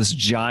spirits. It was this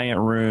giant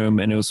room,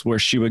 and it was where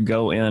she would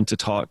go in to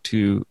talk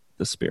to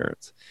the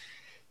spirits.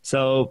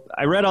 So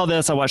I read all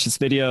this, I watched these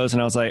videos,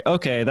 and I was like,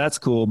 okay, that's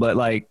cool, but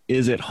like,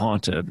 is it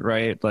haunted,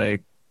 right?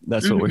 Like,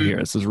 that's what we're here.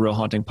 This is a real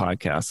haunting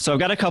podcast. So I've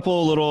got a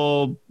couple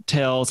little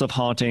tales of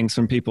hauntings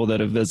from people that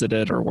have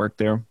visited or worked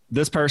there.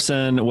 This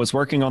person was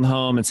working on the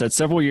home and said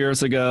several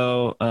years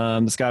ago,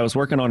 this guy was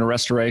working on a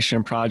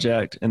restoration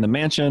project in the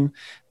mansion.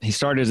 He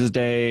started his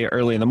day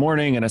early in the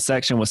morning in a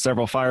section with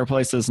several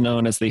fireplaces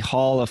known as the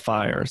Hall of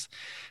Fires.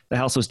 The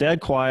house was dead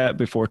quiet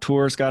before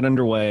tours got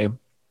underway.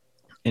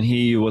 And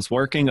he was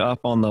working up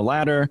on the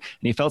ladder, and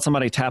he felt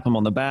somebody tap him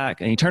on the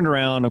back, and he turned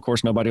around. Of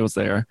course, nobody was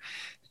there.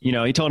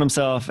 He told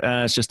himself,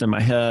 it's just in my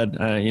head.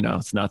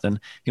 It's nothing.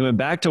 He went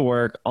back to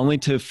work only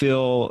to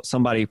feel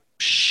somebody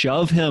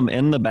shove him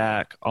in the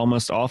back,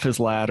 almost off his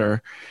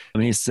ladder.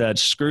 And he said,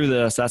 screw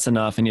this, that's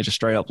enough. And he just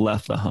straight up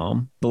left the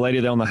home. The lady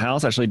that owned the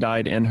house actually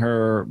died in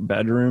her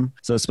bedroom.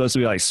 So it's supposed to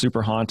be like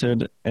super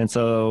haunted. And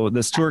so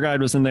this tour guide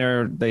was in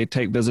there. They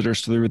take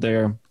visitors through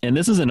there. And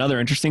this is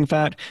another interesting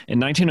fact. In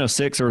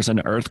 1906, there was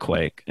an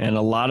earthquake and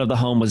a lot of the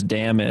home was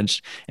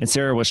damaged. And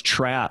Sarah was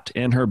trapped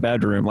in her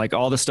bedroom. Like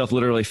all the stuff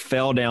literally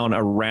fell down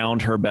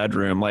around her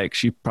bedroom. Like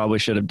she probably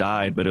should have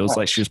died, but it was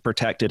like she was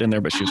protected in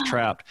there, but she was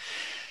trapped.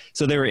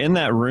 So they were in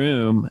that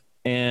room,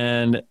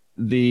 and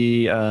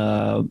the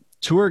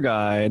tour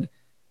guide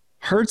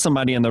heard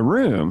somebody in the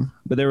room,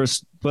 but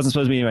wasn't supposed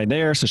to be anybody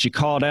there. So she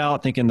called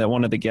out thinking that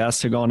one of the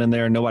guests had gone in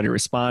there. Nobody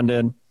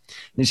responded.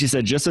 Then she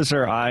said, just as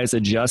her eyes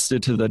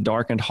adjusted to the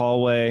darkened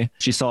hallway,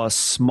 she saw a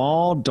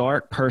small,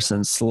 dark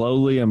person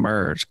slowly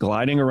emerge,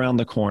 gliding around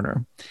the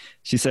corner.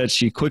 She said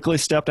she quickly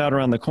stepped out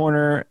around the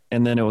corner,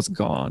 and then it was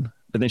gone.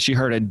 But then she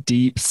heard a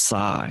deep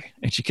sigh,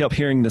 and she kept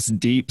hearing this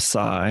deep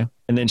sigh.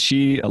 And then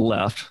she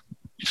left.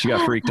 She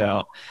got freaked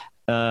out.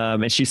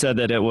 And she said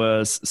that it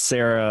was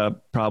Sarah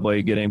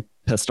probably getting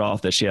pissed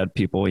off that she had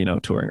people,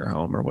 touring her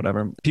home or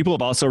whatever. People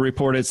have also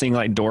reported seeing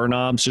like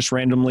doorknobs just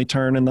randomly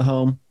turn in the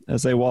home.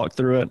 as they walk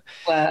through it.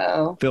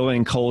 Whoa.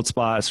 Feeling cold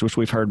spots, which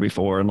we've heard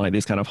before, and like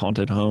these kind of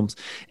haunted homes.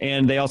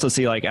 And they also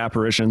see like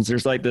apparitions.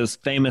 There's like this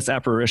famous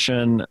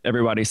apparition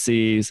everybody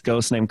sees,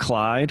 ghost named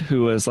Clyde,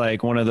 who was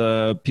like one of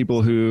the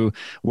people who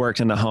worked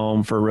in the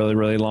home for a really,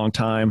 really long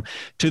time,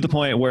 to the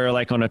point where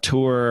like on a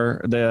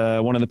tour,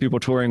 one of the people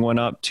touring went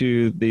up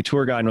to the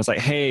tour guide and was like,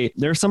 hey,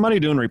 there's somebody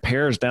doing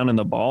repairs down in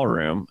the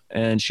ballroom.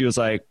 And she was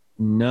like,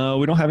 no,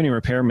 we don't have any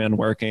repairmen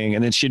working.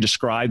 And then she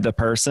described the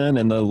person,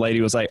 and the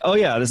lady was like, oh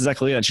yeah, this is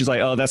exactly it. She's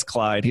like, oh, that's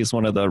Clyde. He's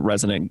one of the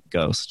resident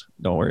ghosts.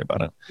 Don't worry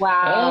about it.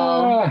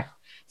 Wow.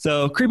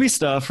 So creepy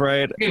stuff,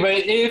 right? Okay,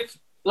 but if,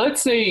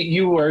 let's say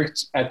you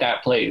worked at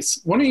that place,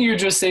 wouldn't you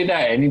just say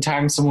that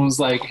anytime someone was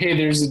like, hey,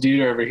 there's a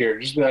dude over here?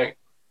 Just be like,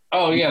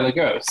 oh yeah, the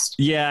ghost.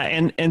 Yeah.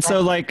 And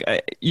so like,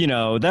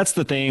 that's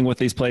the thing with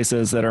these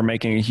places that are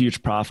making a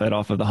huge profit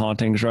off of the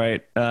hauntings,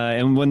 right?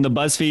 And when the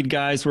BuzzFeed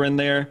guys were in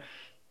there,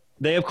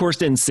 they, of course,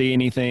 didn't see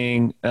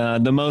anything.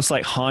 The most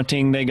like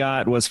haunting they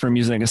got was from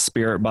using a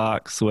spirit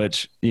box,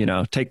 which,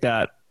 take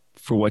that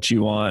for what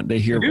you want. They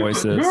hear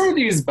voices. Who are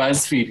these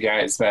BuzzFeed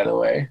guys, by the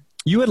way?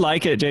 You would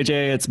like it,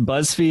 JJ. It's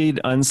BuzzFeed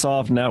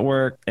Unsolved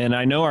Network. And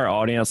I know our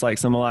audience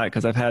likes them a lot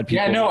because I've had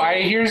people. Yeah, no,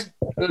 I hear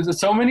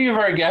so many of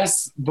our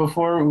guests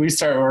before we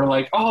start were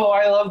like, oh,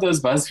 I love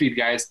those BuzzFeed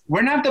guys.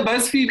 We're not the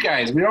BuzzFeed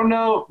guys. We don't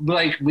know.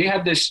 Like, we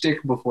had this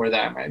shtick before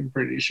them, I'm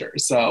pretty sure.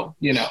 So,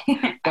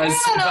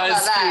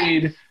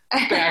 BuzzFeed.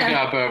 Back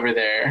up over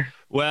there.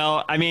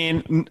 Well, I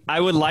mean, I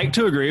would like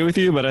to agree with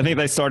you, but I think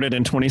they started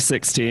in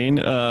 2016.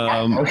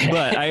 Okay.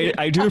 But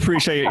I do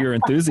appreciate your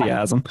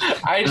enthusiasm.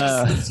 I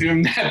just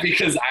assumed that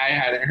because I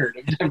hadn't heard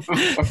of them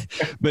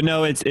before. But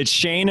no, it's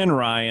Shane and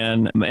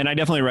Ryan, and I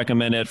definitely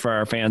recommend it for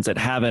our fans that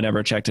haven't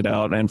ever checked it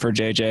out. And for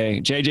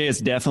JJ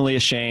is definitely a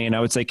Shane. I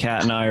would say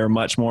Kat and I are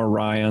much more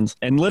Ryans.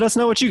 And let us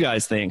know what you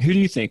guys think. Who do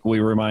you think we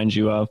remind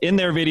you of? In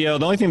their video,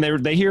 the only thing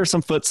they hear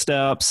some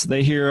footsteps,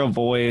 they hear a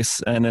voice,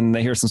 and then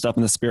they hear some stuff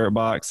in the spirit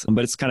box,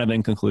 but it's kind of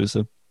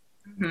inconclusive.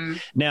 Mm-hmm.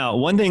 Now,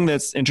 one thing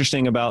that's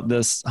interesting about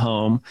this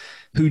home,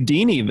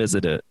 Houdini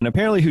visited, and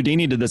apparently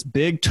Houdini did this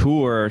big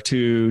tour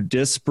to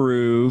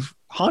disprove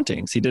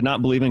hauntings. He did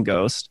not believe in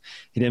ghosts.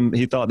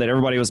 He thought that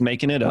everybody was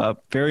making it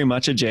up, very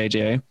much a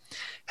JJ.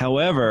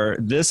 However,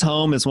 this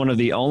home is one of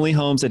the only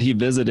homes that he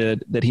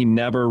visited that he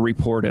never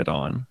reported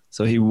on.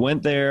 So he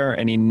went there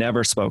and he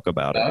never spoke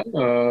about it.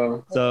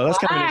 So that's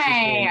kind of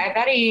interesting. I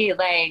bet he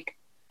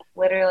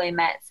literally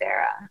met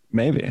Sarah.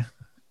 Maybe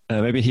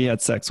he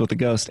had sex with a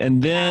ghost.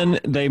 And then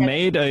they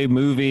made a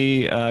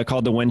movie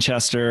called The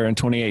Winchester in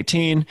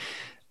 2018.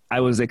 I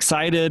was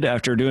excited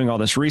after doing all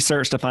this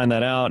research to find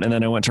that out. And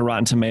then I went to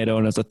Rotten Tomato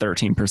and it's a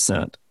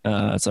 13%.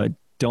 So I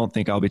don't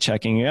think I'll be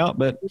checking it out,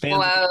 but fans,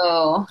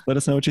 let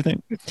us know what you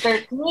think.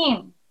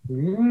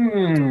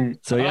 13.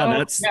 So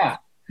yeah,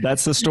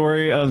 that's the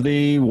story of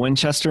the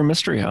Winchester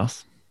Mystery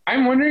House.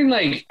 I'm wondering,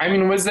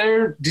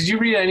 did you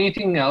read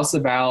anything else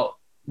about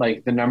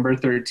the number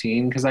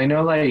 13? Because I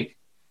know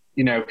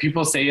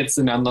people say it's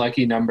an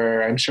unlucky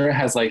number. I'm sure it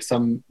has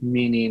some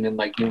meaning in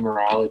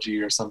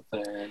numerology or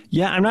something.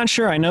 Yeah, I'm not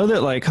sure. I know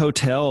that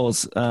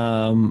hotels,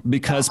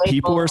 because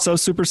people are so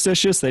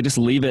superstitious, they just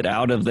leave it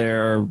out of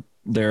their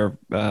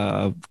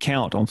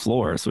count on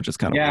floors, which is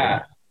kind of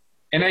weird.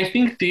 And I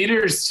think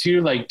theaters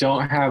too,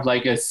 don't have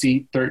a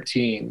seat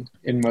 13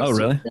 in most. Oh,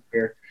 really?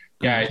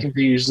 Yeah, I think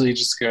they usually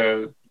just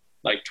go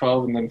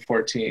 12 and then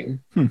 14.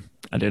 I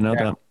didn't know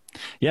that.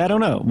 Yeah, I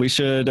don't know. We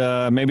should,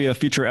 maybe a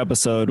future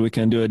episode, we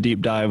can do a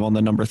deep dive on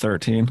the number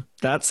 13.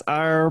 That's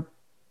our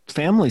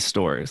family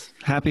stories.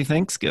 Happy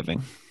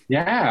Thanksgiving.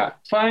 Yeah,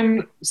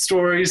 fun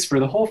stories for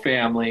the whole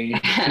family.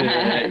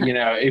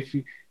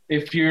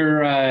 If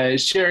you're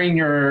sharing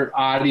your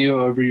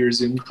audio over your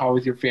Zoom call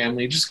with your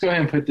family, just go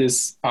ahead and put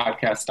this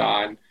podcast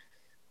on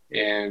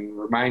and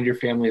remind your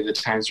family of the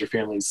times your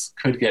families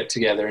could get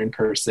together in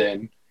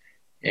person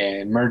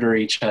and murder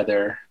each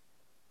other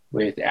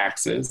with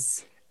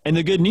axes. And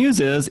the good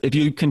news is, if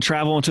you can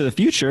travel into the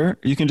future,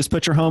 you can just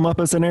put your home up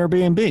as an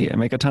Airbnb and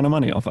make a ton of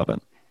money off of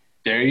it.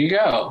 There you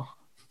go.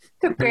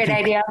 It's a great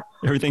idea.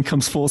 Everything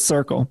comes full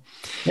circle.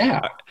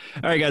 Yeah.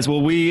 All right, guys.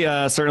 Well, we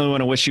certainly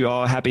want to wish you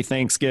all a happy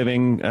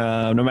Thanksgiving.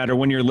 No matter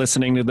when you're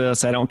listening to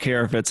this, I don't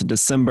care if it's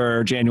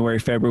December, January,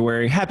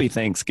 February. Happy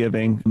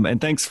Thanksgiving. And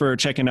thanks for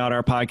checking out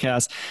our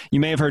podcast. You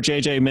may have heard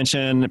JJ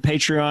mention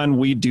Patreon.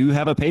 We do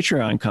have a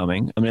Patreon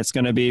coming. It's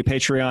going to be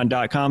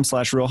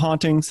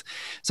patreon.com/realhauntings.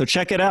 So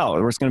check it out.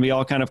 There's going to be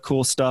all kind of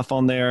cool stuff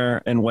on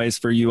there and ways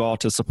for you all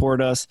to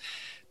support us.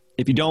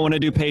 If you don't want to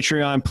do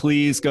Patreon,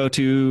 please go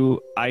to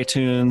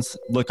iTunes,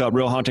 look up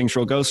Real Hauntings,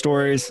 Real Ghost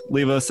Stories,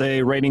 leave us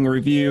a rating and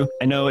review.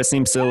 I know it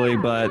seems silly,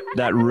 but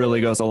that really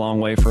goes a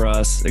long way for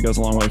us. It goes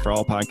a long way for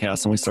all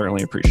podcasts, and we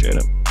certainly appreciate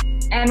it.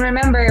 And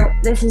remember,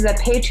 this is a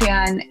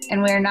Patreon,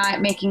 and we're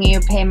not making you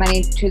pay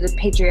money to the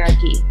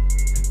patriarchy.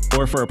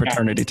 Or for a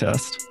paternity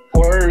test.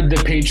 Or the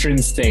patron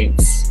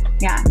saints.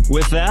 Yeah.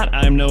 With that,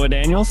 I'm Noah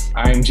Daniels.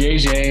 I'm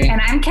JJ.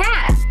 And I'm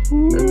Kat.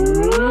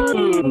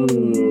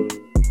 Ooh.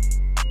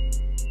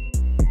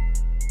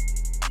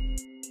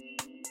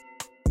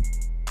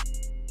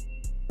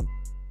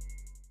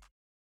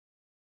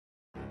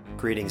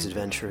 Greetings,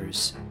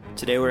 adventurers.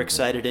 Today we're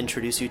excited to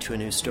introduce you to a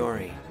new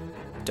story,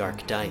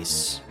 Dark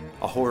Dice,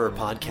 a horror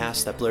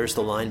podcast that blurs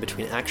the line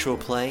between actual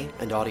play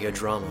and audio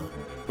drama,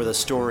 where the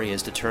story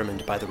is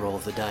determined by the roll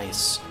of the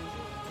dice.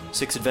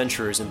 6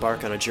 adventurers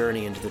embark on a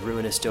journey into the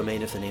ruinous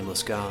domain of the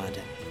Nameless God.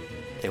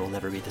 They will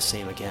never be the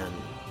same again.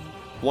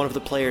 One of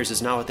the players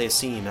is not what they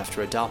seem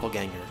after a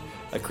doppelganger,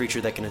 a creature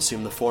that can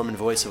assume the form and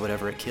voice of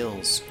whatever it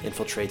kills,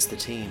 infiltrates the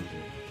team.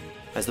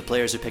 As the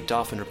players are picked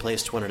off and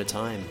replaced one at a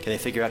time, can they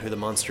figure out who the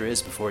monster is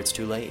before it's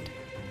too late?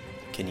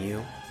 Can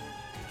you?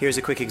 Here's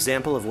a quick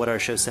example of what our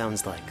show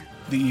sounds like.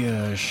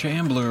 The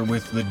shambler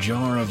with the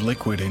jar of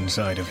liquid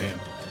inside of him.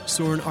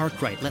 Soren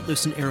Arkwright let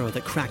loose an arrow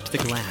that cracked the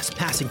glass,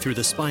 passing through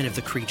the spine of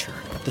the creature.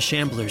 The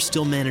shambler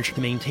still managed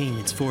to maintain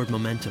its forward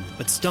momentum,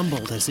 but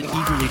stumbled as it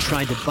eagerly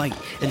tried to bite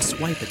and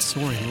swipe at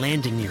Soren,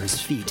 landing near his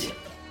feet.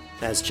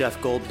 As Jeff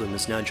Goldblum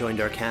has now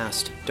joined our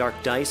cast,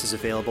 Dark Dice is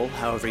available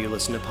however you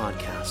listen to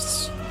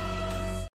podcasts.